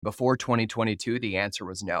Before 2022, the answer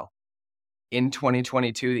was no. In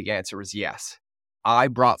 2022, the answer was yes. I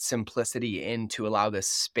brought simplicity in to allow this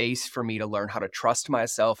space for me to learn how to trust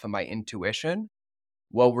myself and my intuition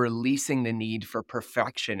while releasing the need for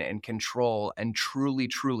perfection and control and truly,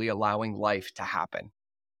 truly allowing life to happen.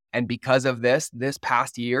 And because of this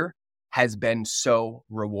past year has been so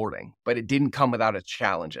rewarding, but it didn't come without its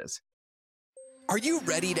challenges. Are you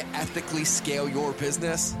ready to ethically scale your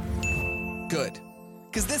business? Good.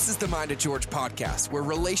 Because this is the Mind of George podcast, where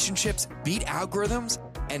relationships beat algorithms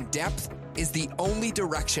and depth is the only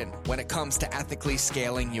direction when it comes to ethically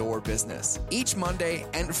scaling your business. Each Monday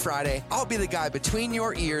and Friday, I'll be the guy between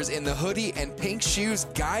your ears in the hoodie and pink shoes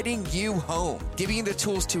guiding you home, giving you the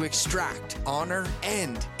tools to extract, honor,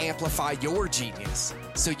 and amplify your genius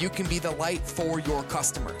so you can be the light for your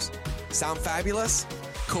customers. Sound fabulous?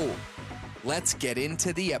 Cool. Let's get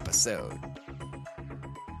into the episode.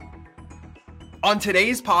 On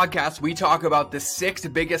today's podcast, we talk about the 6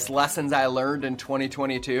 biggest lessons I learned in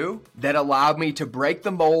 2022 that allowed me to break the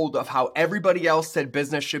mold of how everybody else said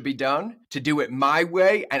business should be done, to do it my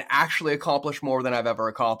way and actually accomplish more than I've ever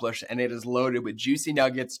accomplished. And it is loaded with juicy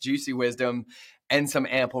nuggets, juicy wisdom, and some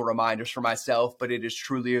ample reminders for myself, but it is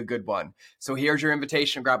truly a good one. So here's your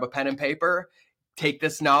invitation. Grab a pen and paper, take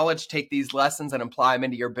this knowledge, take these lessons and apply them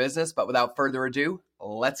into your business. But without further ado,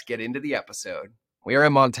 let's get into the episode. We are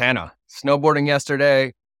in Montana, snowboarding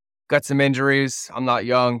yesterday, got some injuries. I'm not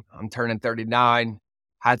young. I'm turning 39,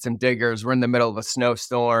 had some diggers. We're in the middle of a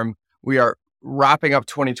snowstorm. We are wrapping up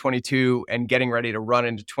 2022 and getting ready to run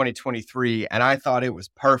into 2023. And I thought it was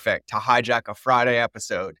perfect to hijack a Friday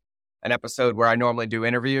episode, an episode where I normally do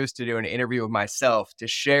interviews, to do an interview with myself, to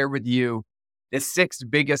share with you the 6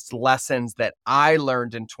 biggest lessons that I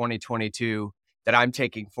learned in 2022 that I'm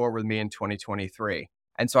taking forward with me in 2023.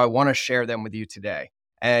 And so I want to share them with you today.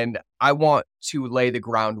 And I want to lay the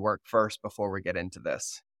groundwork first before we get into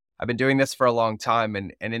this. I've been doing this for a long time.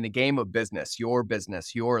 And in the game of business, your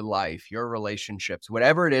life, your relationships,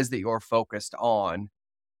 whatever it is that you're focused on,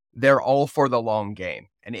 they're all for the long game.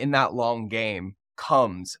 And in that long game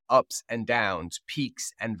comes ups and downs,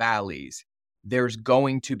 peaks and valleys. There's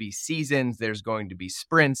going to be seasons, there's going to be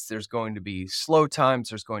sprints, there's going to be slow times,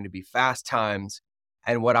 there's going to be fast times.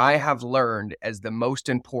 And what I have learned as the most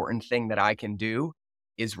important thing that I can do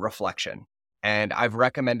is reflection. And I've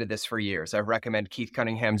recommended this for years. I've recommended Keith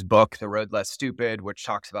Cunningham's book, The Road Less Stupid, which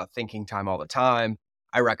talks about thinking time all the time.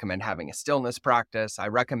 I recommend having a stillness practice. I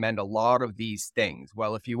recommend a lot of these things.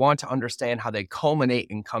 Well, if you want to understand how they culminate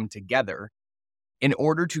and come together, in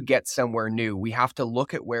order to get somewhere new, we have to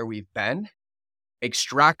look at where we've been,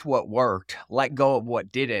 extract what worked, let go of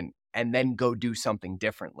what didn't, and then go do something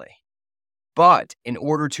differently. But in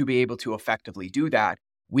order to be able to effectively do that,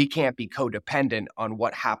 we can't be codependent on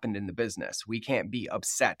what happened in the business. We can't be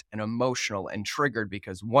upset and emotional and triggered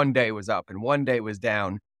because one day was up and one day was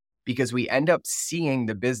down, because we end up seeing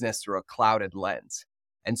the business through a clouded lens.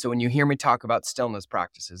 And so when you hear me talk about stillness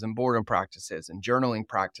practices and boredom practices and journaling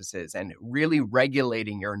practices and really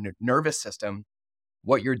regulating your nervous system,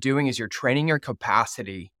 what you're doing is you're training your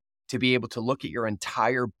capacity to be able to look at your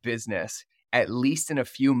entire business at least in a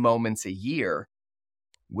few moments a year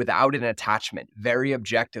without an attachment, very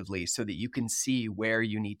objectively, so that you can see where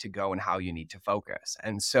you need to go and how you need to focus.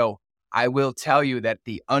 And so I will tell you that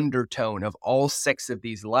the undertone of all 6 of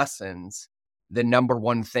these lessons, the number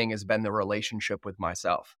one thing has been the relationship with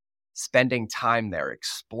myself, spending time there,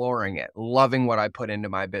 exploring it, loving what I put into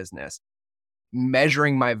my business,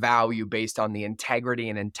 measuring my value based on the integrity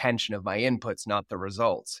and intention of my inputs, not the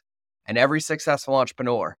results. And every successful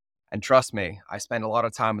entrepreneur, and trust me, I spend a lot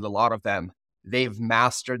of time with a lot of them, they've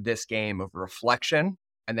mastered this game of reflection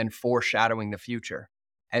and then foreshadowing the future.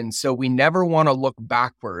 And so we never want to look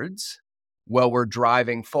backwards while we're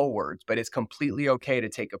driving forwards, but it's completely okay to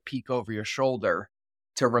take a peek over your shoulder,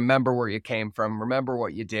 to remember where you came from, remember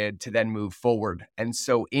what you did, to then move forward. And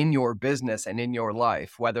so in your business and in your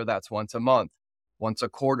life, whether that's once a month, once a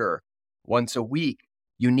quarter, once a week,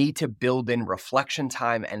 you need to build in reflection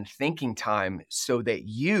time and thinking time so that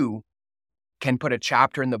you can put a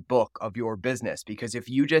chapter in the book of your business. Because if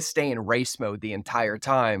you just stay in race mode the entire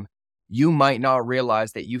time, you might not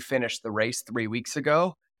realize that you finished the race 3 weeks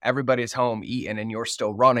ago. Everybody's home eating and you're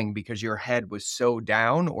still running because your head was so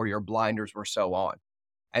down or your blinders were so on.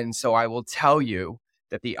 And so I will tell you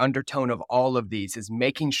that the undertone of all of these is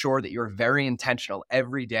making sure that you're very intentional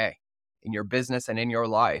every day in your business and in your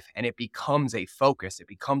life. And it becomes a focus. It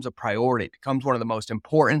becomes a priority. It becomes one of the most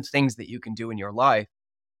important things that you can do in your life,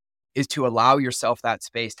 is to allow yourself that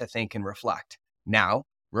space to think and reflect. Now,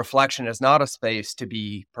 reflection is not a space to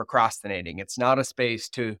be procrastinating. It's not a space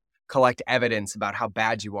to collect evidence about how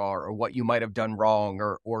bad you are or what you might have done wrong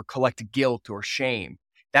or collect guilt or shame.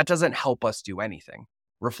 That doesn't help us do anything.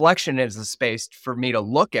 Reflection is a space for me to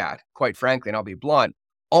look at, quite frankly, and I'll be blunt,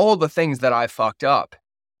 all the things that I fucked up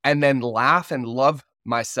and then laugh and love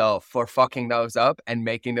myself for fucking those up and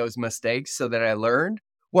making those mistakes so that I learned,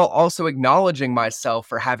 while also acknowledging myself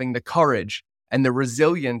for having the courage and the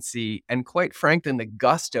resiliency and, quite frankly, the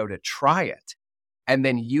gusto to try it and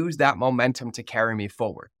then use that momentum to carry me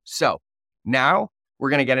forward. So now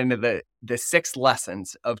we're going to get into the 6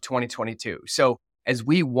 lessons of 2022. So as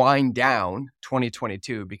we wind down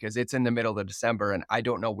 2022, because it's in the middle of December and I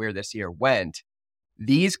don't know where this year went,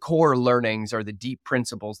 these core learnings are the deep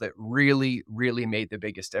principles that really, really made the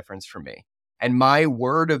biggest difference for me. And my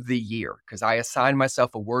word of the year, because I assign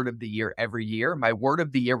myself a word of the year every year, my word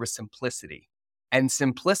of the year was simplicity. And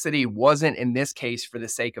simplicity wasn't in this case for the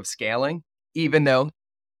sake of scaling, even though,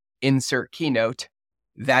 insert keynote,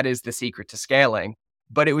 that is the secret to scaling.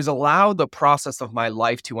 But it was allow the process of my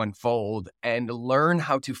life to unfold and learn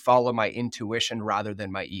how to follow my intuition rather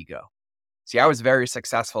than my ego. See, I was very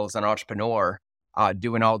successful as an entrepreneur,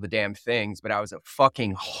 doing all the damn things, but I was a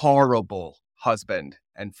fucking horrible husband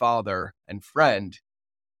and father and friend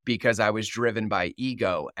because I was driven by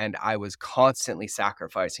ego and I was constantly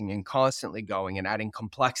sacrificing and constantly going and adding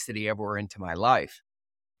complexity everywhere into my life.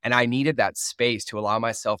 And I needed that space to allow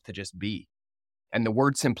myself to just be. And the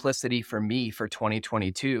word simplicity for me for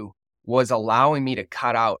 2022 was allowing me to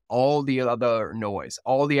cut out all the other noise,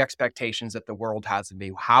 all the expectations that the world has of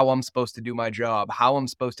me, how I'm supposed to do my job, how I'm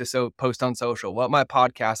supposed to post on social, what my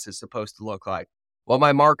podcast is supposed to look like, what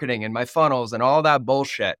my marketing and my funnels and all that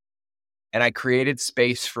bullshit. And I created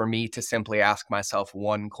space for me to simply ask myself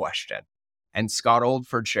one question. And Scott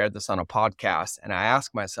Oldford shared this on a podcast. And I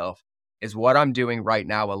asked myself, is what I'm doing right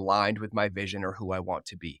now aligned with my vision or who I want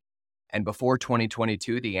to be? And before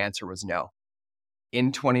 2022, the answer was no.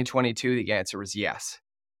 In 2022, the answer was yes.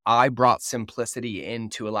 I brought simplicity in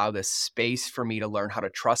to allow this space for me to learn how to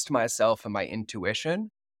trust myself and my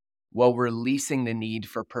intuition while releasing the need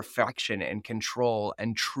for perfection and control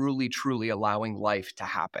and truly, truly allowing life to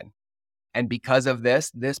happen. And because of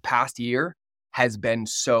this past year has been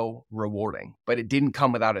so rewarding, but it didn't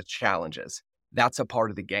come without its challenges. That's a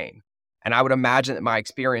part of the game. And I would imagine that my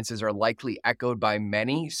experiences are likely echoed by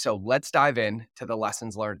many. So let's dive in to the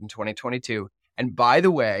lessons learned in 2022. And by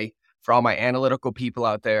the way, for all my analytical people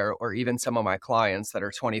out there, or even some of my clients that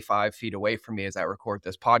are 25 feet away from me as I record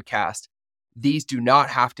this podcast, these do not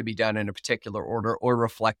have to be done in a particular order or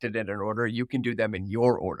reflected in an order. You can do them in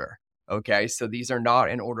your order. Okay, so these are not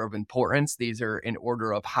in order of importance. These are in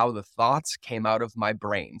order of how the thoughts came out of my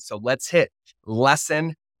brain. So let's hit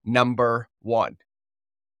lesson number 1.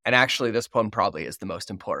 And actually, this one probably is the most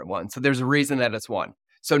important one. So there's a reason that it's 1.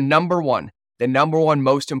 So number 1, the number 1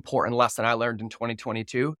 most important lesson I learned in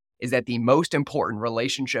 2022 is that the most important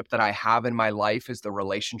relationship that I have in my life is the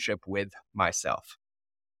relationship with myself.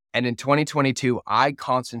 And in 2022, I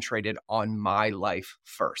concentrated on my life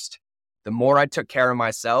first. The more I took care of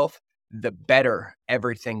myself, the better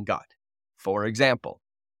everything got. For example,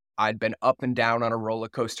 I'd been up and down on a roller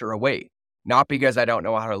coaster of weight. Not because I don't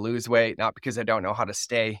know how to lose weight, not because I don't know how to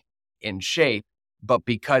stay in shape, but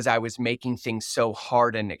because I was making things so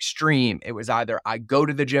hard and extreme. It was either I go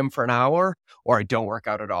to the gym for an hour or I don't work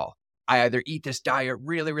out at all. I either eat this diet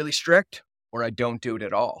really, really strict or I don't do it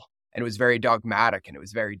at all. And it was very dogmatic and it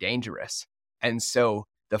was very dangerous. And so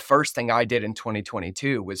the first thing I did in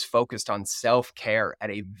 2022 was focused on self-care at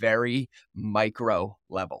a very micro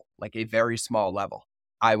level, like a very small level.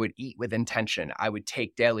 I would eat with intention. I would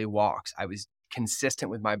take daily walks. I was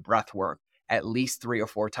consistent with my breath work at least 3 or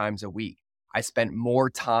 4 times a week. I spent more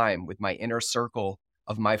time with my inner circle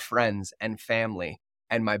of my friends and family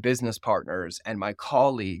and my business partners and my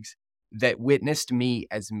colleagues that witnessed me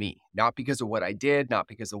as me, not because of what I did, not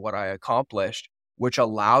because of what I accomplished, which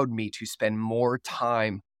allowed me to spend more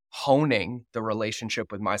time honing the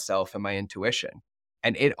relationship with myself and my intuition.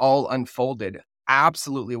 And it all unfolded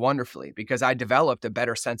absolutely wonderfully because I developed a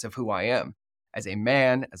better sense of who I am as a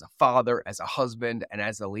man, as a father, as a husband, and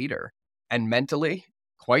as a leader. And mentally,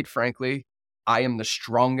 quite frankly, I am the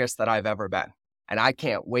strongest that I've ever been. And I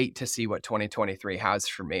can't wait to see what 2023 has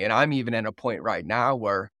for me. And I'm even at a point right now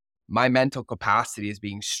where my mental capacity is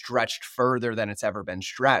being stretched further than it's ever been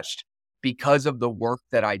stretched because of the work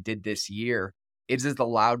that I did this year. It has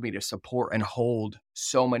allowed me to support and hold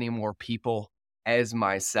so many more people as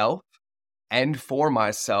myself and for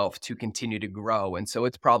myself to continue to grow. And so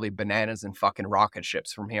it's probably bananas and fucking rocket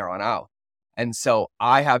ships from here on out. And so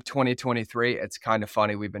I have 2023. It's kind of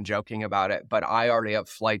funny. We've been joking about it, but I already have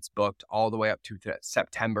flights booked all the way up to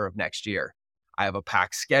September of next year. I have a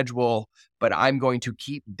packed schedule, but I'm going to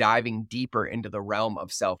keep diving deeper into the realm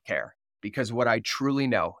of self-care because what I truly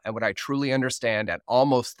know and what I truly understand at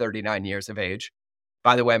almost 39 years of age,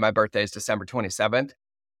 by the way, my birthday is December 27th.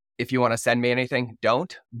 If you want to send me anything,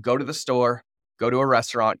 don't. Go to the store, go to a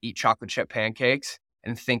restaurant, eat chocolate chip pancakes,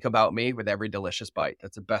 and think about me with every delicious bite.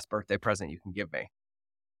 That's the best birthday present you can give me.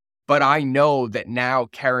 But I know that now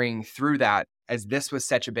carrying through that, as this was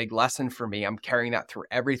such a big lesson for me, I'm carrying that through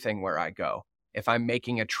everything where I go. If I'm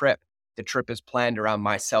making a trip, the trip is planned around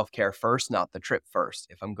my self-care first, not the trip first.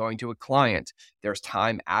 If I'm going to a client, there's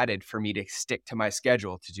time added for me to stick to my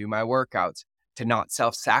schedule, to do my workouts, to not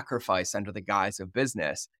self-sacrifice under the guise of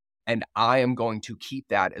business. And I am going to keep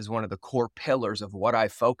that as one of the core pillars of what I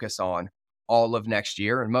focus on all of next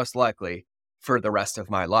year and most likely for the rest of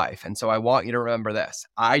my life. And so I want you to remember this.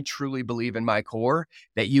 I truly believe in my core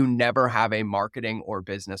that you never have a marketing or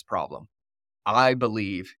business problem. I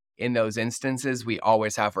believe in those instances, we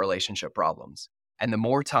always have relationship problems. And the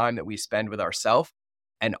more time that we spend with ourselves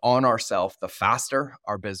and on ourselves, the faster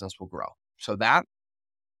our business will grow. So that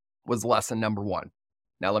was lesson number 1.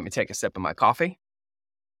 Now let me take a sip of my coffee.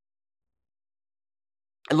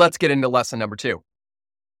 And let's get into lesson number 2.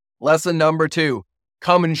 Lesson number 2,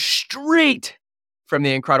 coming straight from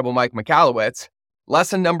the incredible Mike Michalowicz.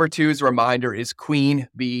 Lesson number 2's reminder is queen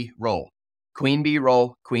bee roll. Queen bee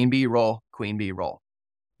roll, queen bee roll, queen bee roll.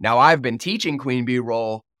 Now, I've been teaching queen bee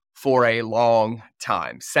roll for a long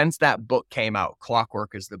time, since that book came out.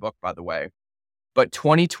 Clockwork is the book, by the way. But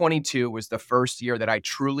 2022 was the first year that I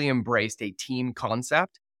truly embraced a team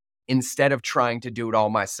concept instead of trying to do it all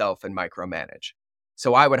myself and micromanage.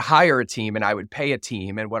 So I would hire a team and I would pay a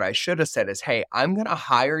team. And what I should have said is, hey, I'm going to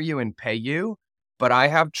hire you and pay you, but I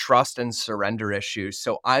have trust and surrender issues.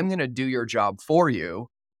 So I'm going to do your job for you.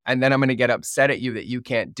 And then I'm going to get upset at you that you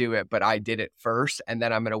can't do it, but I did it first. And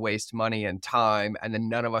then I'm going to waste money and time. And then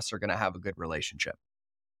none of us are going to have a good relationship,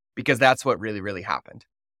 because that's what really, really happened.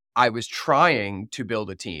 I was trying to build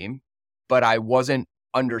a team, but I wasn't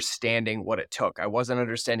understanding what it took. I wasn't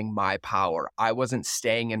understanding my power. I wasn't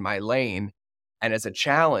staying in my lane. And as a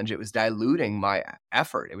challenge, it was diluting my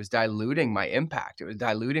effort. It was diluting my impact. It was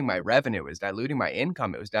diluting my revenue. It was diluting my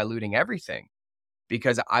income. It was diluting everything,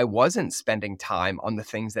 because I wasn't spending time on the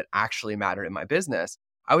things that actually mattered in my business.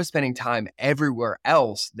 I was spending time everywhere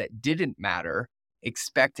else that didn't matter,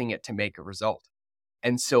 expecting it to make a result.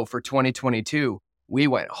 And so for 2022, we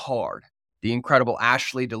went hard. The incredible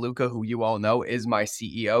Ashley DeLuca, who you all know, is my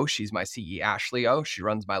CEO. She's my CE Ashley O. She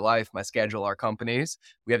runs my life, my schedule, our companies.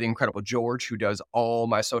 We have the incredible George, who does all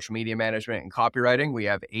my social media management and copywriting. We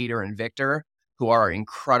have Ader and Victor, who are our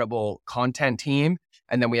incredible content team.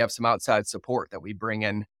 And then we have some outside support that we bring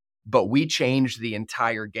in. But we changed the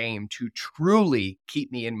entire game to truly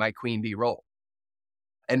keep me in my queen bee role.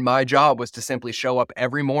 And my job was to simply show up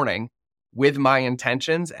every morning with my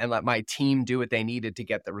intentions and let my team do what they needed to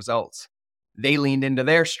get the results. They leaned into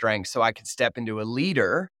their strengths so I could step into a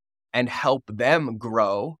leader and help them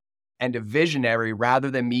grow, and a visionary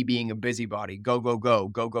rather than me being a busybody. Go, go, go,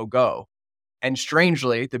 go, go, go. And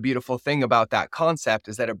strangely, the beautiful thing about that concept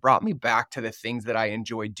is that it brought me back to the things that I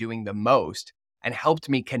enjoy doing the most and helped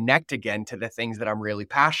me connect again to the things that I'm really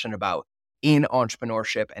passionate about in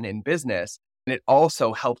entrepreneurship and in business. And it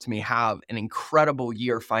also helped me have an incredible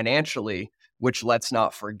year financially, which let's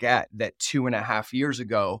not forget that 2.5 years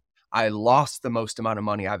ago, I lost the most amount of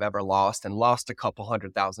money I've ever lost and lost a couple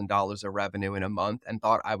 $100,000 of revenue in a month and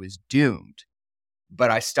thought I was doomed. But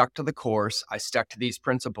I stuck to the course, I stuck to these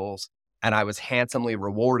principles, and I was handsomely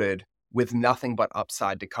rewarded with nothing but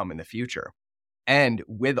upside to come in the future. And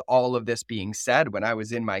with all of this being said, when I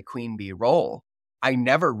was in my queen bee role, I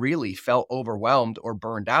never really felt overwhelmed or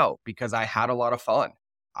burned out because I had a lot of fun.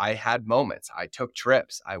 I had moments, I took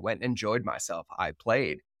trips, I went and enjoyed myself, I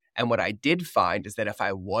played. And what I did find is that if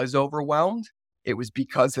I was overwhelmed, it was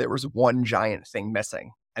because there was one giant thing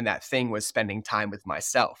missing. And that thing was spending time with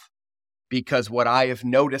myself. Because what I have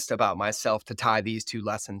noticed about myself, to tie these two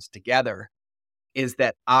lessons together, is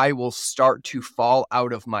that I will start to fall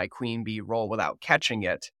out of my queen bee role without catching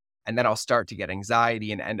it. And then I'll start to get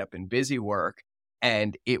anxiety and end up in busy work.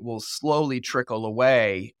 And it will slowly trickle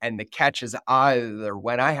away. And the catch is either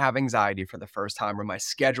when I have anxiety for the first time, or my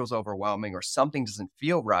schedule's overwhelming, or something doesn't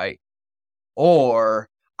feel right, or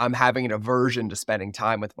I'm having an aversion to spending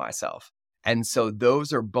time with myself. And so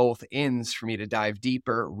those are both ins for me to dive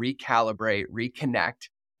deeper, recalibrate, reconnect,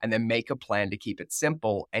 and then make a plan to keep it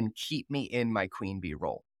simple and keep me in my queen bee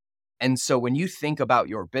role. And so when you think about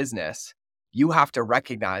your business, you have to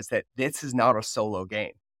recognize that this is not a solo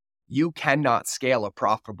game. You cannot scale a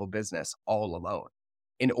profitable business all alone.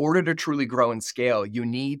 In order to truly grow and scale, you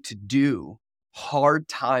need to do hard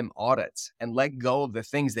time audits and let go of the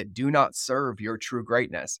things that do not serve your true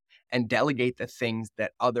greatness and delegate the things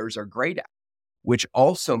that others are great at, which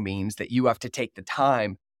also means that you have to take the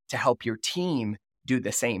time to help your team do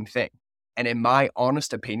the same thing. And in my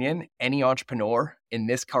honest opinion, any entrepreneur in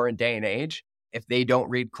this current day and age, if they don't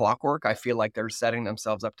read Clockwork, I feel like they're setting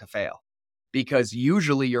themselves up to fail. Because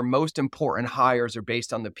usually your most important hires are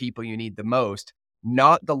based on the people you need the most,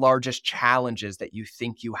 not the largest challenges that you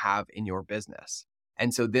think you have in your business.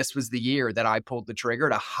 And so this was the year that I pulled the trigger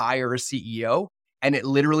to hire a CEO, and it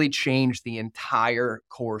literally changed the entire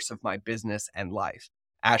course of my business and life.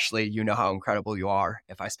 Ashley, you know how incredible you are.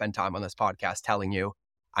 If I spend time on this podcast telling you,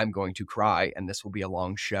 I'm going to cry and this will be a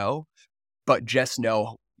long show, but just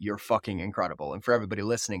know you're fucking incredible. And for everybody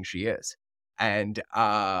listening, she is. And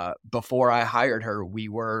before I hired her, we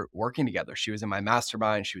were working together. She was in my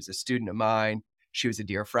mastermind. She was a student of mine. She was a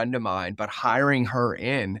dear friend of mine. But hiring her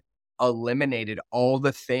in eliminated all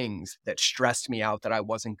the things that stressed me out that I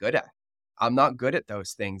wasn't good at. I'm not good at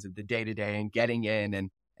those things of the day-to-day and getting in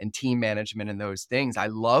and team management and those things. I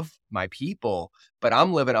love my people, but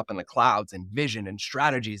I'm living up in the clouds and vision and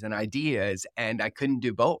strategies and ideas, and I couldn't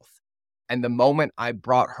do both. And the moment I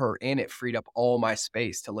brought her in, it freed up all my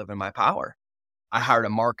space to live in my power. I hired a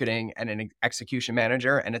marketing and an execution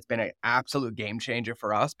manager, and it's been an absolute game changer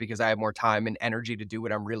for us because I have more time and energy to do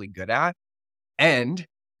what I'm really good at. And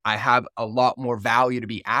I have a lot more value to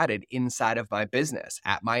be added inside of my business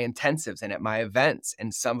at my intensives and at my events.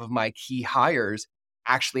 And some of my key hires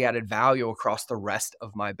actually added value across the rest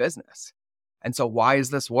of my business. And so why has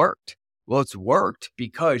this worked? Well, it's worked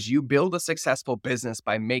because you build a successful business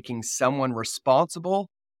by making someone responsible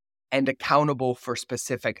and accountable for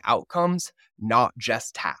specific outcomes, not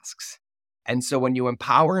just tasks. And so when you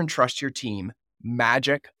empower and trust your team,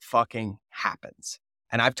 magic fucking happens.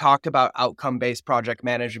 And I've talked about outcome-based project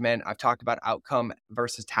management. I've talked about outcome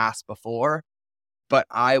versus task before, but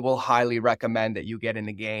I will highly recommend that you get in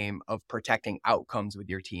the game of protecting outcomes with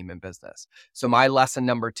your team and business. So my lesson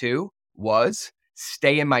number 2 was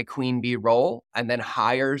stay in my queen bee role and then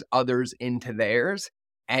hire others into theirs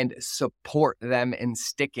and support them in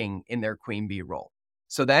sticking in their queen bee role.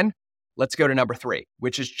 So then let's go to number 3,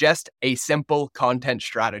 which is just a simple content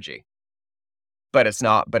strategy. But it's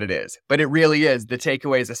not, but it is. But it really is. The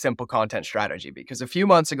takeaway is a simple content strategy, because a few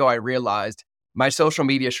months ago, I realized my social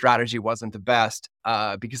media strategy wasn't the best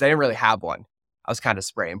because I didn't really have one. I was kind of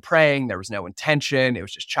spray and praying. There was no intention. It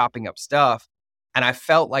was just chopping up stuff. And I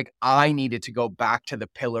felt like I needed to go back to the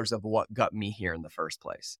pillars of what got me here in the first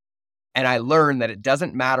place. And I learned that it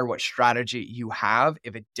doesn't matter what strategy you have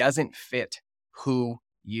if it doesn't fit who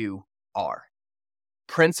you are.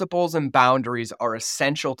 Principles and boundaries are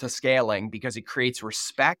essential to scaling because it creates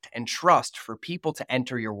respect and trust for people to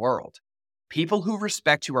enter your world. People who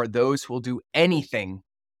respect you are those who will do anything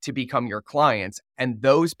to become your clients, and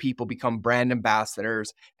those people become brand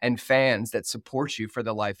ambassadors and fans that support you for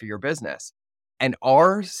the life of your business. And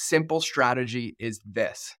our simple strategy is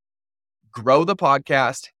this: grow the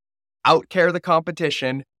podcast, outcare the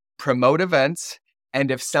competition, promote events, and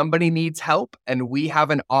if somebody needs help and we have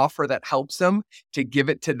an offer that helps them, to give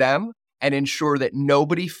it to them and ensure that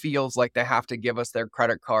nobody feels like they have to give us their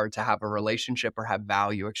credit card to have a relationship or have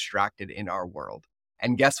value extracted in our world.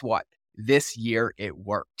 And guess what? This year it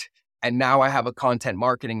worked. And now I have a content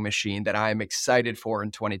marketing machine that I am excited for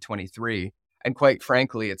in 2023. And quite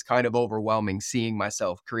frankly, it's kind of overwhelming seeing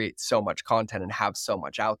myself create so much content and have so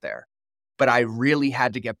much out there. But I really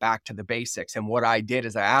had to get back to the basics. And what I did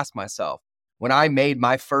is I asked myself, when I made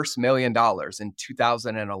my first $1 million in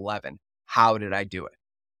 2011, how did I do it?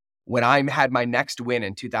 When I had my next win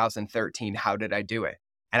in 2013, how did I do it?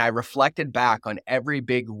 And I reflected back on every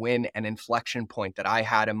big win and inflection point that I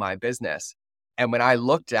had in my business. And when I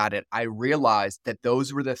looked at it, I realized that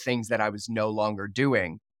those were the things that I was no longer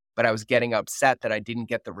doing, but I was getting upset that I didn't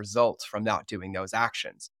get the results from not doing those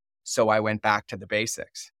actions. So I went back to the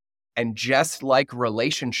basics. And just like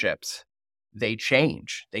relationships, they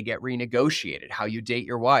change, they get renegotiated. How you date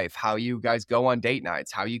your wife, how you guys go on date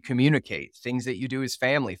nights, how you communicate, things that you do as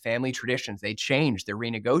family traditions, they change, they're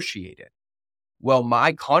renegotiated. Well,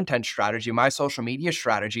 my content strategy, my social media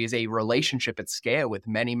strategy is a relationship at scale with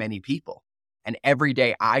many, many people. And every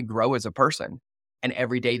day I grow as a person and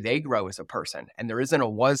every day they grow as a person. And there isn't a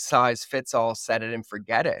one size fits all, set it and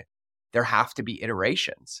forget it. There have to be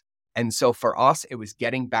iterations. And so for us, it was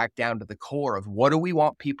getting back down to the core of what do we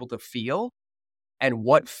want people to feel and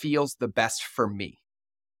what feels the best for me?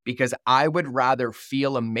 Because I would rather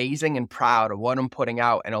feel amazing and proud of what I'm putting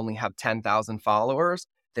out and only have 10,000 followers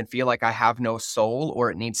than feel like I have no soul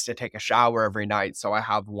or it needs to take a shower every night so I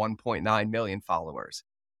have 1.9 million followers.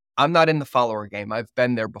 I'm not in the follower game. I've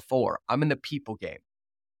been there before. I'm in the people game.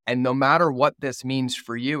 And no matter what this means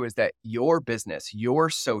for you, is that your business,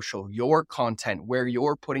 your social, your content, where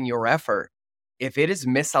you're putting your effort, if it is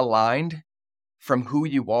misaligned from who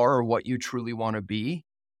you are or what you truly want to be,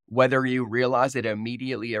 whether you realize it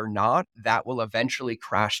immediately or not, that will eventually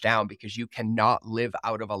crash down because you cannot live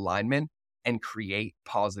out of alignment and create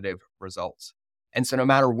positive results. And so no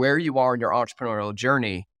matter where you are in your entrepreneurial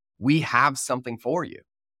journey, we have something for you,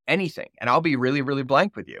 anything. And I'll be really, really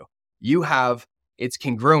blank with you. It's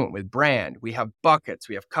congruent with brand. We have buckets,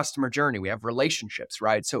 we have customer journey, we have relationships,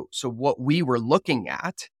 right? So what we were looking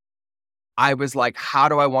at, I was like, how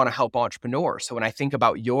do I want to help entrepreneurs? So when I think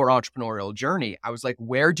about your entrepreneurial journey, I was like,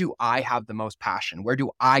 where do I have the most passion? Where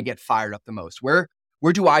do I get fired up the most? Where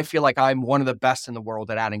do I feel like I'm one of the best in the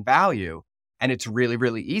world at adding value? And it's really,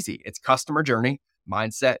 really easy. It's customer journey,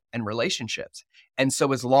 mindset, and relationships. And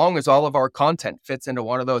so as long as all of our content fits into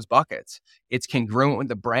one of those buckets, it's congruent with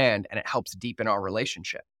the brand and it helps deepen our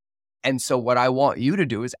relationship. And so what I want you to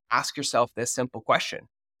do is ask yourself this simple question.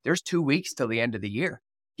 There's 2 weeks till the end of the year.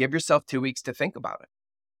 Give yourself 2 weeks to think about it.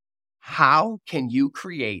 How can you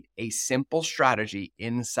create a simple strategy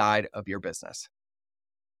inside of your business?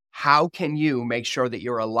 How can you make sure that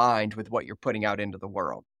you're aligned with what you're putting out into the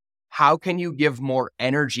world? How can you give more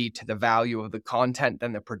energy to the value of the content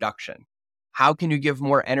than the production? How can you give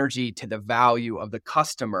more energy to the value of the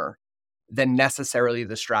customer than necessarily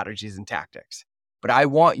the strategies and tactics? But I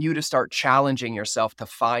want you to start challenging yourself to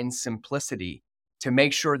find simplicity, to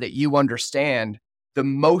make sure that you understand the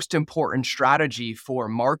most important strategy for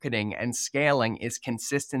marketing and scaling is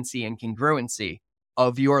consistency and congruency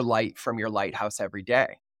of your light from your lighthouse every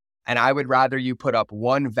day. And I would rather you put up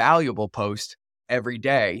one valuable post every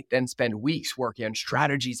day than spend weeks working on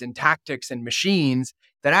strategies and tactics and machines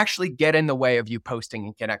that actually get in the way of you posting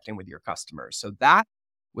and connecting with your customers. So that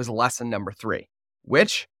was lesson number 3,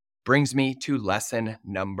 which brings me to lesson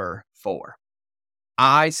number 4.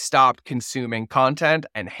 I stopped consuming content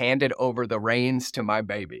and handed over the reins to my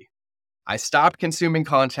baby. I stopped consuming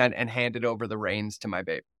content and handed over the reins to my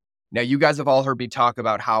baby. Now, you guys have all heard me talk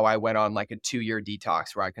about how I went on like a 2-year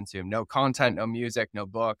detox where I consumed no content, no music, no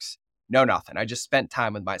books, no nothing. I just spent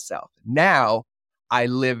time with myself. Now I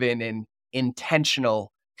live in an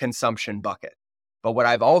intentional consumption bucket. But what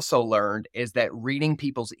I've also learned is that reading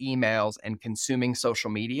people's emails and consuming social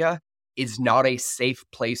media is not a safe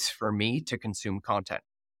place for me to consume content.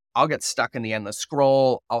 I'll get stuck in the endless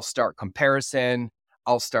scroll. I'll start comparison.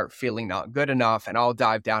 I'll start feeling not good enough, and I'll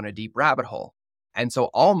dive down a deep rabbit hole. And so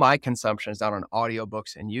all my consumption is done on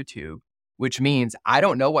audiobooks and YouTube, which means I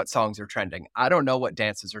don't know what songs are trending. I don't know what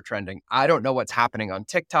dances are trending. I don't know what's happening on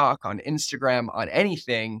TikTok, on Instagram, on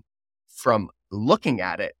anything from looking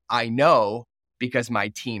at it. I know because my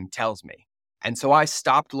team tells me. And so I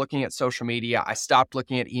stopped looking at social media. I stopped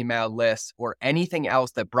looking at email lists or anything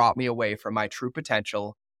else that brought me away from my true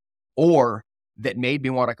potential or that made me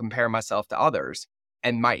want to compare myself to others.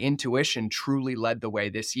 And my intuition truly led the way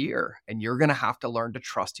this year. And you're going to have to learn to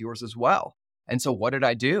trust yours as well. And so what did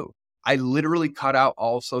I do? I literally cut out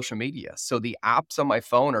all social media. So the apps on my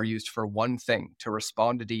phone are used for one thing, to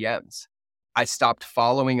respond to DMs. I stopped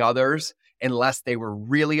following others unless they were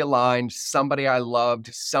really aligned, somebody I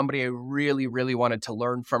loved, somebody I really, really wanted to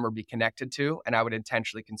learn from or be connected to, and I would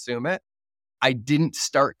intentionally consume it. I didn't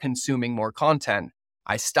start consuming more content.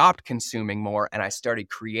 I stopped consuming more and I started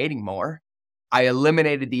creating more. I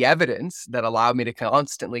eliminated the evidence that allowed me to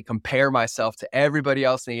constantly compare myself to everybody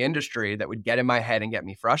else in the industry that would get in my head and get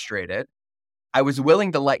me frustrated. I was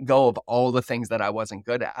willing to let go of all the things that I wasn't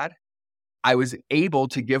good at. I was able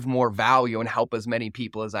to give more value and help as many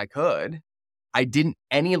people as I could. I didn't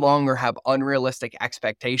any longer have unrealistic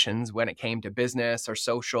expectations when it came to business or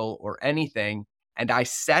social or anything. And I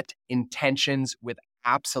set intentions with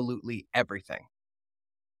absolutely everything.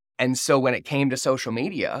 And so when it came to social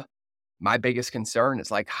media, my biggest concern is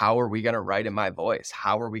like, how are we going to write in my voice?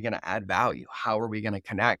 How are we going to add value? How are we going to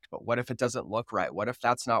connect? But what if it doesn't look right? What if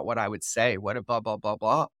that's not what I would say? What if blah, blah, blah,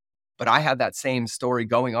 blah? But I had that same story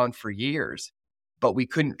going on for years, but we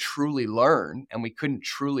couldn't truly learn and we couldn't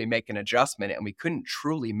truly make an adjustment and we couldn't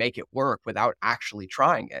truly make it work without actually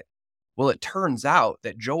trying it. Well, it turns out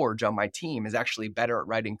that George on my team is actually better at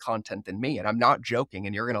writing content than me. And I'm not joking.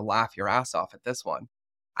 And you're going to laugh your ass off at this one.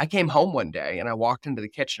 I came home one day and I walked into the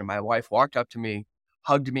kitchen and my wife walked up to me,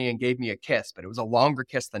 hugged me and gave me a kiss, but it was a longer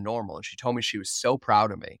kiss than normal. And she told me she was so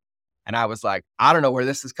proud of me. And I was like, I don't know where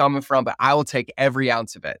this is coming from, but I will take every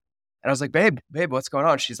ounce of it. And I was like, babe, what's going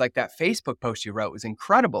on? She's like, that Facebook post you wrote was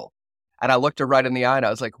incredible. And I looked her right in the eye and I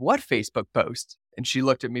was like, what Facebook post? And she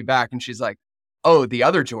looked at me back and she's like, oh, the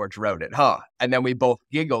other George wrote it, huh? And then we both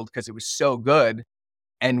giggled because it was so good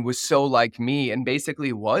and was so like me and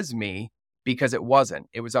basically was me because it wasn't.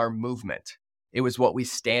 It was our movement. It was what we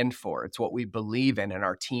stand for. It's what we believe in, and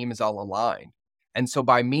our team is all aligned. And so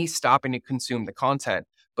by me stopping to consume the content,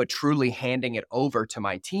 but truly handing it over to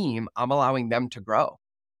my team, I'm allowing them to grow.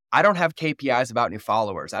 I don't have KPIs about new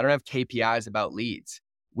followers. I don't have KPIs about leads.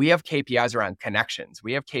 We have KPIs around connections.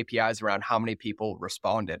 We have KPIs around how many people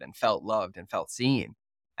responded and felt loved and felt seen.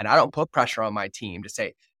 And I don't put pressure on my team to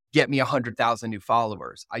say, get me 100,000 new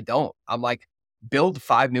followers. I don't. I'm like, build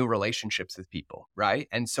 5 new relationships with people, right?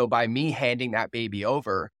 And so by me handing that baby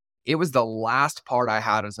over, it was the last part I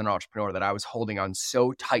had as an entrepreneur that I was holding on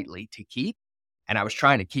so tightly to keep. And I was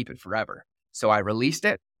trying to keep it forever. So I released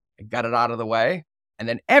it, I got it out of the way, and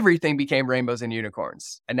then everything became rainbows and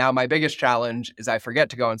unicorns. And now my biggest challenge is I forget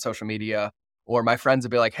to go on social media, or my friends will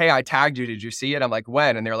be like, hey, I tagged you. Did you see it? I'm like,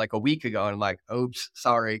 when? And they're like, a week ago. And I'm like, oops,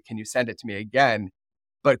 sorry. Can you send it to me again?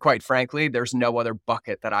 But quite frankly, there's no other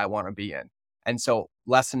bucket that I want to be in. And so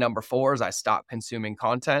lesson number 4 is I stopped consuming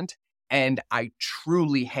content and I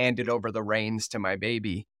truly handed over the reins to my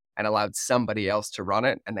baby and allowed somebody else to run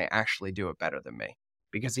it. And they actually do it better than me.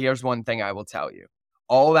 Because here's one thing I will tell you.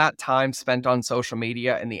 All that time spent on social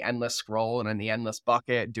media and the endless scroll and in the endless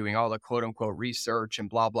bucket, doing all the quote unquote research and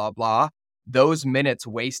blah, blah, blah, those minutes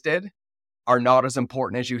wasted are not as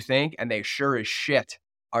important as you think. And they sure as shit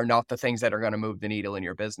are not the things that are going to move the needle in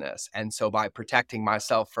your business. And so by protecting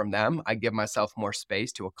myself from them, I give myself more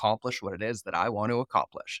space to accomplish what it is that I want to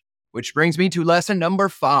accomplish. Which brings me to lesson number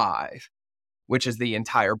 5, which is the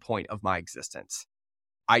entire point of my existence.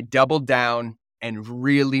 I doubled down and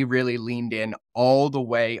really, really leaned in all the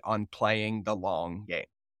way on playing the long game.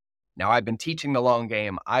 Now, I've been teaching the long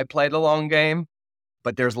game. I play the long game,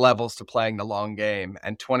 but there's levels to playing the long game.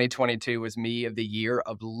 And 2022 was me of the year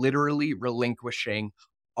of literally relinquishing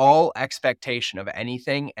all expectation of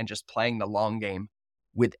anything and just playing the long game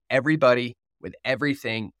with everybody, with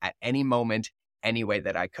everything, at any moment, any way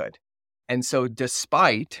that I could. And so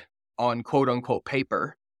despite on quote unquote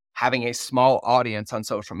paper, having a small audience on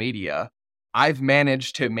social media, I've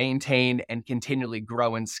managed to maintain and continually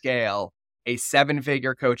grow and scale a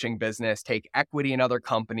 7-figure coaching business, take equity in other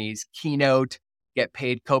companies, keynote, get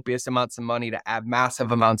paid copious amounts of money to add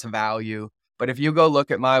massive amounts of value. But if you go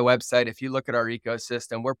look at my website, if you look at our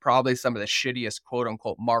ecosystem, we're probably some of the shittiest quote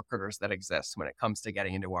unquote marketers that exist when it comes to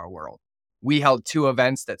getting into our world. We held 2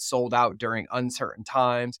 events that sold out during uncertain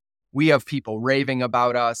times. We have people raving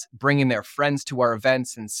about us, bringing their friends to our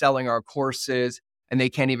events and selling our courses, and they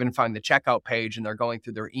can't even find the checkout page and they're going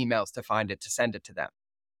through their emails to find it, to send it to them.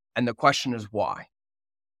 And the question is why?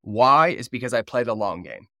 Why is because I play the long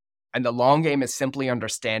game. And the long game is simply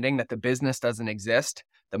understanding that the business doesn't exist,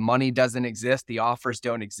 the money doesn't exist, the offers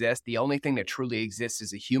don't exist. The only thing that truly exists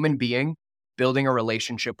is a human being building a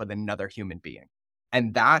relationship with another human being.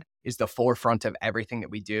 And that is the forefront of everything that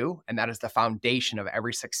we do. And that is the foundation of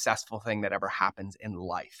every successful thing that ever happens in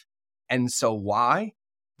life. And so why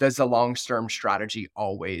does the long-term strategy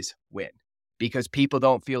always win? Because people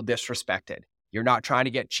don't feel disrespected. You're not trying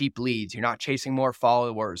to get cheap leads. You're not chasing more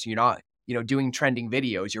followers. You're not, doing trending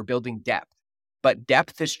videos. You're building depth. But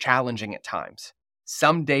depth is challenging at times.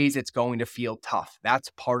 Some days it's going to feel tough. That's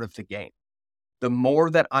part of the game. The more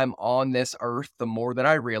that I'm on this earth, the more that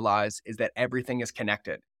I realize is that everything is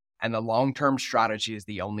connected and the long-term strategy is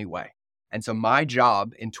the only way. And so my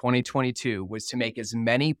job in 2022 was to make as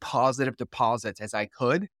many positive deposits as I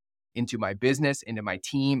could into my business, into my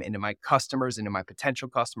team, into my customers, into my potential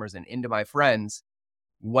customers, and into my friends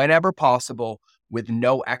whenever possible with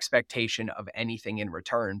no expectation of anything in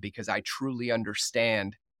return, because I truly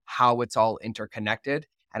understand how it's all interconnected.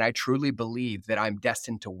 And I truly believe that I'm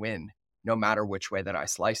destined to win no matter which way that I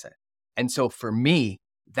slice it. And so for me,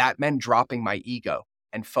 that meant dropping my ego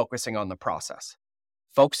and focusing on the process.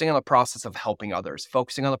 Focusing on the process of helping others,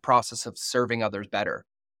 focusing on the process of serving others better,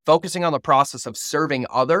 focusing on the process of serving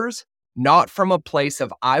others, not from a place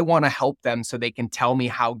of I want to help them so they can tell me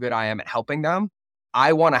how good I am at helping them.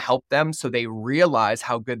 I want to help them so they realize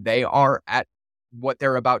how good they are at what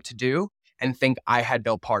they're about to do and think I had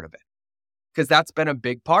no part of it. Because that's been a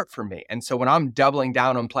big part for me. And so when I'm doubling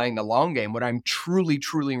down on playing the long game, what I'm truly,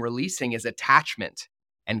 truly releasing is attachment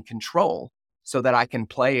and control so that I can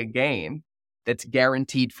play a game that's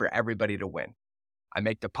guaranteed for everybody to win. I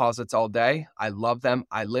make deposits all day. I love them.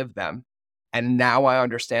 I live them. And now I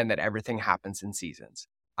understand that everything happens in seasons.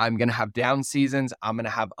 I'm going to have down seasons. I'm going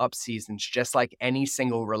to have up seasons, just like any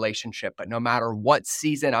single relationship. But no matter what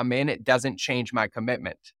season I'm in, it doesn't change my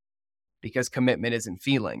commitment, because commitment isn't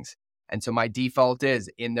feelings. And so my default is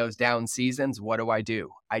in those down seasons, what do?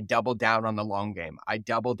 I double down on the long game. I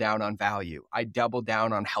double down on value. I double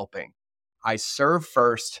down on helping. I serve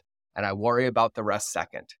first and I worry about the rest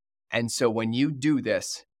second. And so when you do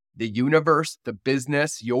this, the universe, the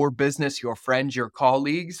business, your friends, your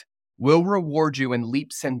colleagues will reward you in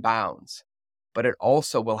leaps and bounds. But it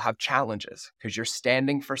also will have challenges because you're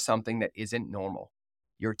standing for something that isn't normal.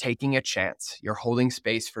 You're taking a chance. You're holding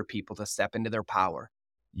space for people to step into their power.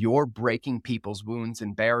 You're breaking people's wounds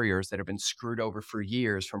and barriers that have been screwed over for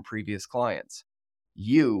years from previous clients.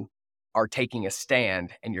 You are taking a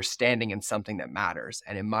stand and you're standing in something that matters.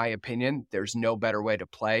 And in my opinion, there's no better way to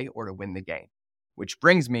play or to win the game. Which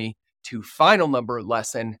brings me to final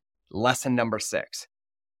lesson number 6.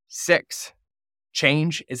 6,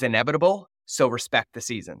 change is inevitable, so respect the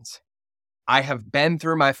seasons. I have been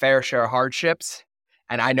through my fair share of hardships,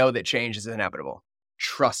 and I know that change is inevitable.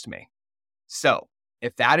 Trust me. So,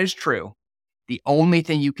 if that is true, the only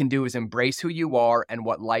thing you can do is embrace who you are and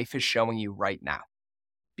what life is showing you right now.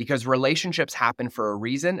 Because relationships happen for a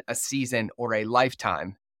reason, a season, or a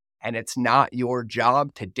lifetime, and it's not your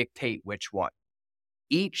job to dictate which one.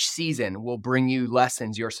 Each season will bring you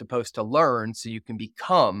lessons you're supposed to learn so you can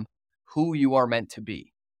become who you are meant to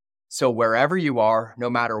be. So wherever you are, no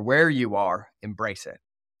matter where you are, embrace it.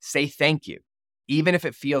 Say thank you, even if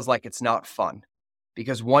it feels like it's not fun.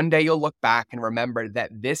 Because one day you'll look back and remember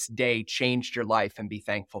that this day changed your life and be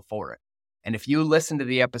thankful for it. And if you listen to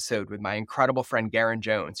the episode with my incredible friend Garen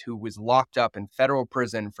Jones, who was locked up in federal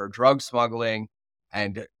prison for drug smuggling,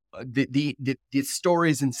 and the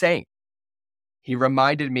story is insane. He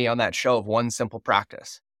reminded me on that show of one simple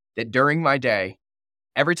practice, that during my day,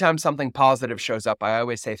 every time something positive shows up, I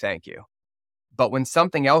always say thank you. But when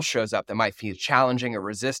something else shows up that might feel challenging or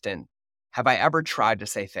resistant, have I ever tried to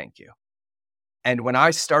say thank you? And when I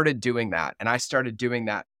started doing that, and I started doing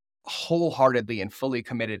that wholeheartedly and fully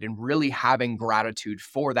committed and really having gratitude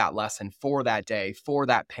for that lesson, for that day, for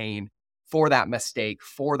that pain, for that mistake,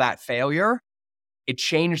 for that failure, it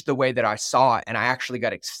changed the way that I saw it. And I actually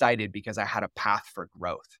got excited because I had a path for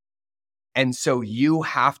growth. And so you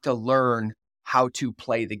have to learn how to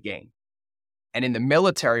play the game. And in the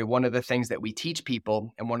military, one of the things that we teach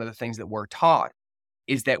people and one of the things that we're taught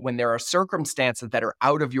is that when there are circumstances that are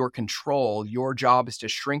out of your control, your job is to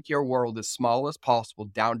shrink your world as small as possible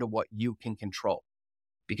down to what you can control.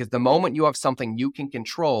 Because the moment you have something you can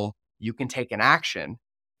control, you can take an action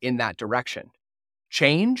in that direction.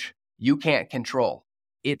 Change, you can't control.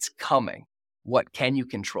 It's coming. What can you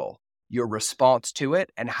control? Your response to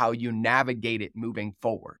it and how you navigate it moving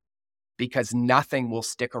forward. Because nothing will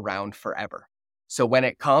stick around forever. So when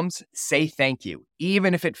it comes, say thank you,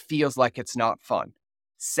 even if it feels like it's not fun.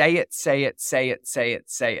 Say it, say it, say it, say it,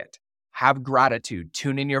 say it. Have gratitude,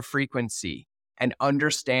 tune in your frequency, and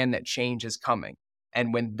understand that change is coming.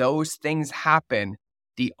 And when those things happen,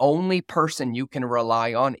 the only person you can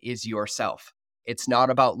rely on is yourself. It's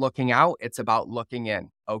not about looking out, it's about looking in.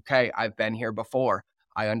 Okay, I've been here before.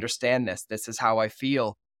 I understand this. This is how I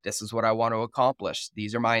feel. This is what I want to accomplish.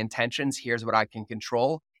 These are my intentions. Here's what I can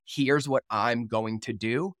control. Here's what I'm going to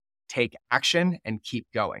do. Take action and keep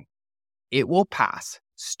going. It will pass.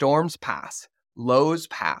 Storms pass. Lows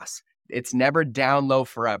pass. It's never down low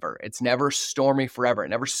forever. It's never stormy forever. It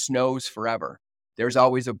never snows forever. There's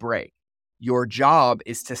always a break. Your job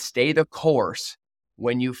is to stay the course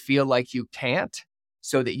when you feel like you can't,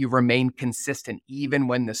 so that you remain consistent even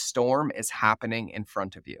when the storm is happening in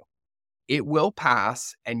front of you. It will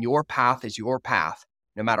pass, and your path is your path.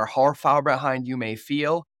 No matter how far behind you may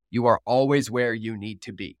feel, you are always where you need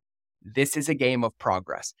to be. This is a game of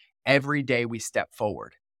progress. Every day we step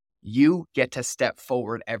forward. You get to step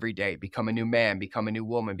forward every day, become a new man, become a new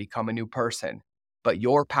woman, become a new person. But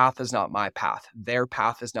your path is not my path. Their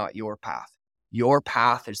path is not your path. Your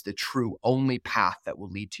path is the true only path that will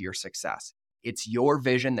lead to your success. It's your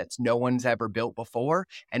vision that no one's ever built before,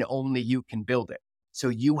 and only you can build it. So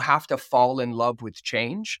you have to fall in love with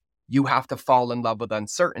change. You have to fall in love with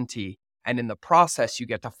uncertainty. And in the process, you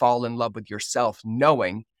get to fall in love with yourself,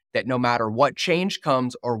 knowing that no matter what change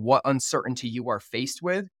comes or what uncertainty you are faced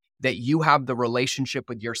with, that you have the relationship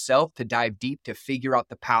with yourself to dive deep to figure out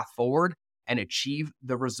the path forward and achieve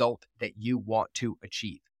the result that you want to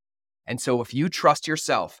achieve. And so if you trust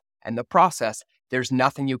yourself and the process, there's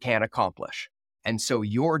nothing you can't accomplish. And so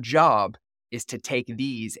your job is to take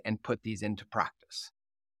these and put these into practice.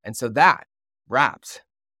 And so that wraps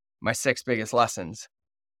my 6 biggest lessons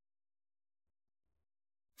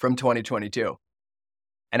from 2022.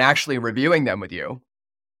 And actually reviewing them with you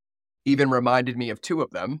even reminded me of 2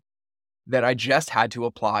 of them that I just had to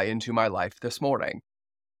apply into my life this morning.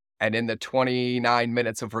 And in the 29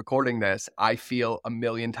 minutes of recording this, I feel a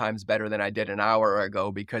million times better than I did an hour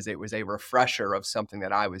ago because it was a refresher of something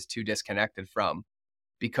that I was too disconnected from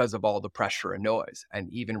because of all the pressure and noise. And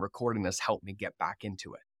even recording this helped me get back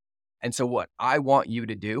into it. And so what I want you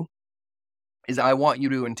to do is I want you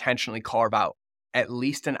to intentionally carve out at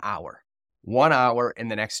least an hour, 1 hour in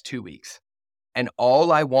the next 2 weeks. And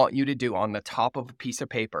all I want you to do on the top of a piece of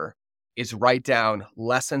paper is write down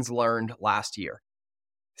lessons learned last year.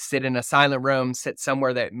 Sit in a silent room, sit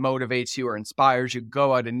somewhere that motivates you or inspires you,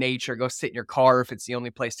 go out in nature, go sit in your car if it's the only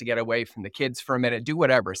place to get away from the kids for a minute, do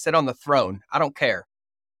whatever, sit on the throne. I don't care.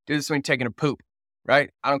 Do this when you're taking a poop, right?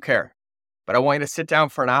 I don't care. But I want you to sit down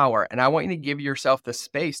for an hour and I want you to give yourself the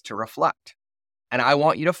space to reflect. And I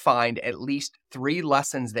want you to find at least 3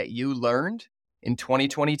 lessons that you learned in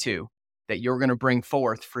 2022 that you're going to bring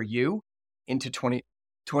forth for you into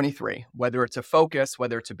 2023, whether it's a focus,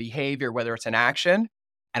 whether it's a behavior, whether it's an action.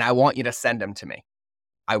 And I want you to send them to me.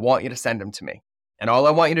 I want you to send them to me. And all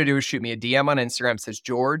I want you to do is shoot me a DM on Instagram that says,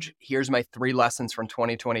 George, here's my 3 lessons from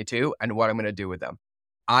 2022 and what I'm going to do with them.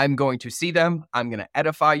 I'm going to see them. I'm going to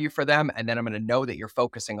edify you for them. And then I'm going to know that you're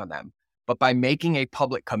focusing on them. But by making a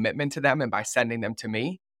public commitment to them and by sending them to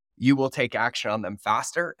me, you will take action on them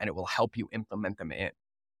faster and it will help you implement them in.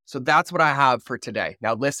 So that's what I have for today.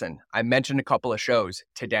 Now, listen, I mentioned a couple of shows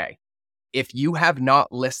today. If you have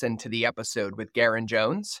not listened to the episode with Garen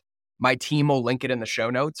Jones, my team will link it in the show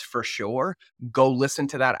notes for sure. Go listen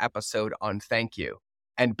to that episode on thank you.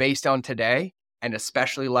 And based on today, and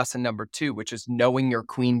especially lesson number 2, which is knowing your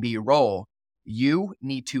queen bee role, you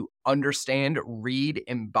need to understand, read,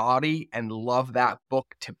 embody, and love that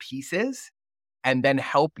book to pieces, and then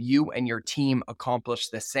help you and your team accomplish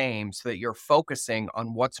the same so that you're focusing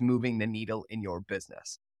on what's moving the needle in your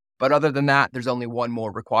business. But other than that, there's only one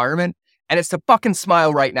more requirement, and it's to fucking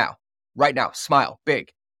smile right now. Right now, smile big.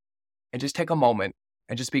 And just take a moment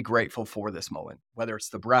and just be grateful for this moment, whether it's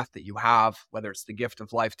the breath that you have, whether it's the gift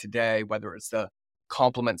of life today, whether it's the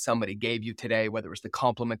compliment somebody gave you today, whether it's the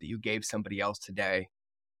compliment that you gave somebody else today.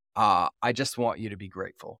 I just want you to be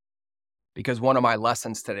grateful. Because one of my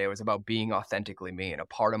lessons today was about being authentically me, and a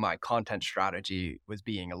part of my content strategy was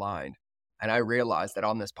being aligned. And I realized that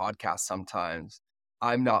on this podcast, sometimes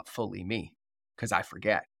I'm not fully me because I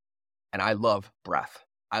forget. And I love breath.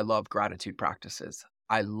 I love gratitude practices.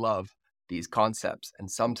 I love these concepts. And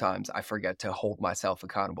sometimes I forget to hold myself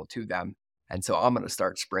accountable to them. And so I'm going to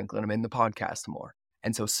start sprinkling them in the podcast more.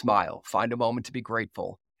 And so smile, find a moment to be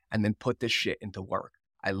grateful, and then put this shit into work.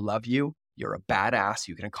 I love you. You're a badass.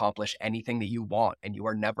 You can accomplish anything that you want, and you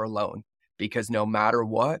are never alone. Because no matter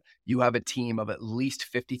what, you have a team of at least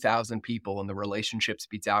 50,000 people in the Relationships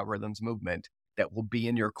Beats Algorithms movement that will be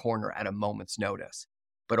in your corner at a moment's notice.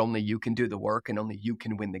 But only you can do the work, and only you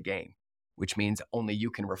can win the game, which means only you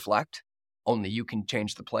can reflect, only you can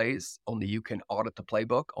change the plays, only you can audit the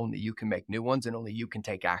playbook, only you can make new ones, and only you can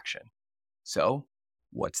take action. So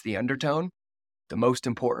what's the undertone? The most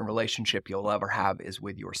important relationship you'll ever have is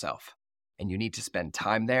with yourself. And you need to spend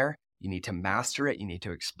time there. You need to master it. You need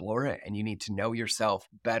to explore it. And you need to know yourself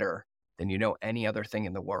better than you know any other thing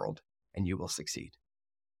in the world. And you will succeed.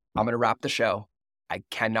 I'm going to wrap the show. I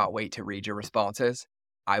cannot wait to read your responses.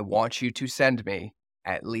 I want you to send me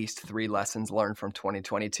at least 3 lessons learned from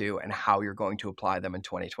 2022 and how you're going to apply them in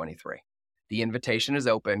 2023. The invitation is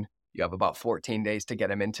open. You have about 14 days to get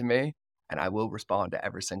them into me, and I will respond to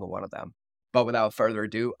every single one of them. But without further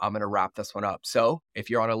ado, I'm going to wrap this one up. So if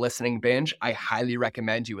you're on a listening binge, I highly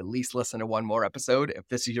recommend you at least listen to one more episode. If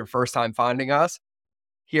this is your first time finding us,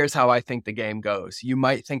 here's how I think the game goes. You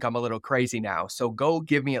might think I'm a little crazy now, so go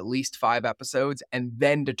give me at least 5 episodes and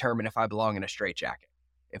then determine if I belong in a straitjacket.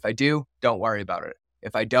 If I do, don't worry about it.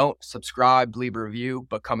 If I don't, subscribe, leave a review,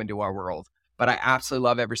 but come into our world. But I absolutely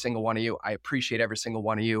love every single one of you. I appreciate every single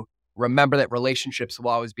one of you. Remember that relationships will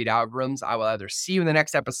always beat algorithms. I will either see you in the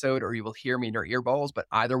next episode or you will hear me in your earballs. But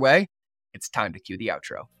either way, it's time to cue the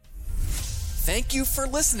outro. Thank you for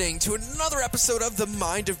listening to another episode of The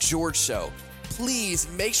Mind of George Show. Please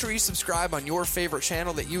make sure you subscribe on your favorite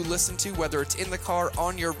channel that you listen to, whether it's in the car,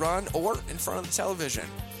 on your run, or in front of the television.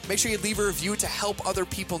 Make sure you leave a review to help other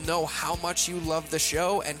people know how much you love the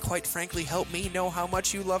show, and quite frankly, help me know how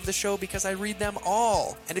much you love the show because I read them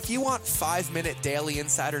all. And if you want 5-minute daily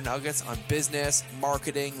insider nuggets on business,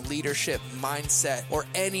 marketing, leadership, mindset, or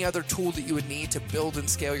any other tool that you would need to build and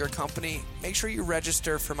scale your company, make sure you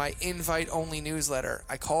register for my invite-only newsletter.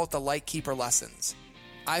 I call it the Lightkeeper Lessons.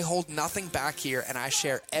 I hold nothing back here, and I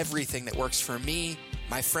share everything that works for me,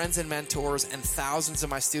 my friends and mentors, and thousands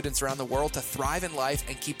of my students around the world to thrive in life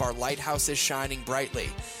and keep our lighthouses shining brightly.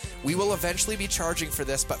 We will eventually be charging for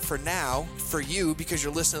this, but for now, for you, because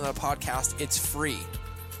you're listening to the podcast, it's free.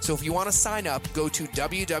 So if you want to sign up, go to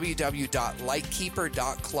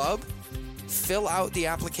www.lightkeeper.club, fill out the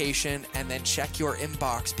application, and then check your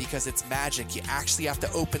inbox because it's magic. You actually have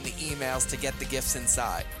to open the emails to get the gifts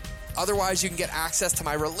inside. Otherwise, you can get access to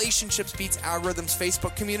my Relationships Beats Algorithms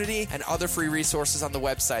Facebook community and other free resources on the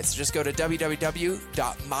website. So just go to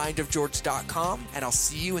www.mindofgeorge.com, and I'll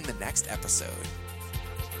see you in the next episode.